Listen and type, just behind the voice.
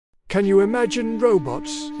Can you imagine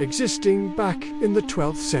robots existing back in the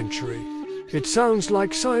 12th century? It sounds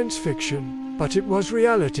like science fiction, but it was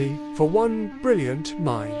reality for one brilliant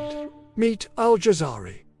mind. Meet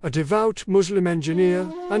Al-Jazari, a devout Muslim engineer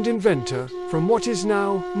and inventor from what is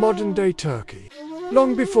now modern-day Turkey.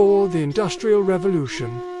 Long before the Industrial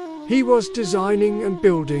Revolution, he was designing and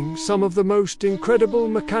building some of the most incredible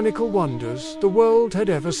mechanical wonders the world had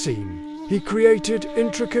ever seen. He created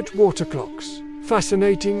intricate water clocks,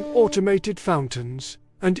 fascinating automated fountains,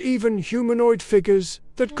 and even humanoid figures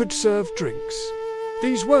that could serve drinks.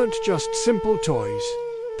 These weren't just simple toys.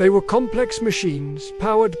 They were complex machines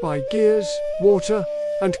powered by gears, water,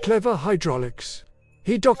 and clever hydraulics.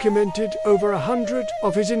 He documented over 100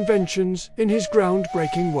 of his inventions in his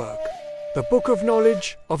groundbreaking work, The Book of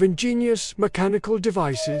Knowledge of Ingenious Mechanical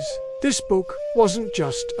Devices. This book wasn't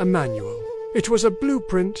just a manual. It was a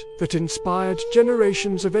blueprint that inspired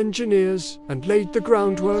generations of engineers and laid the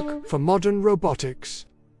groundwork for modern robotics.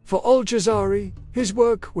 For Al-Jazari, his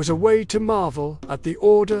work was a way to marvel at the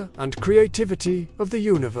order and creativity of the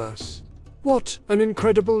universe. What an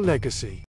incredible legacy!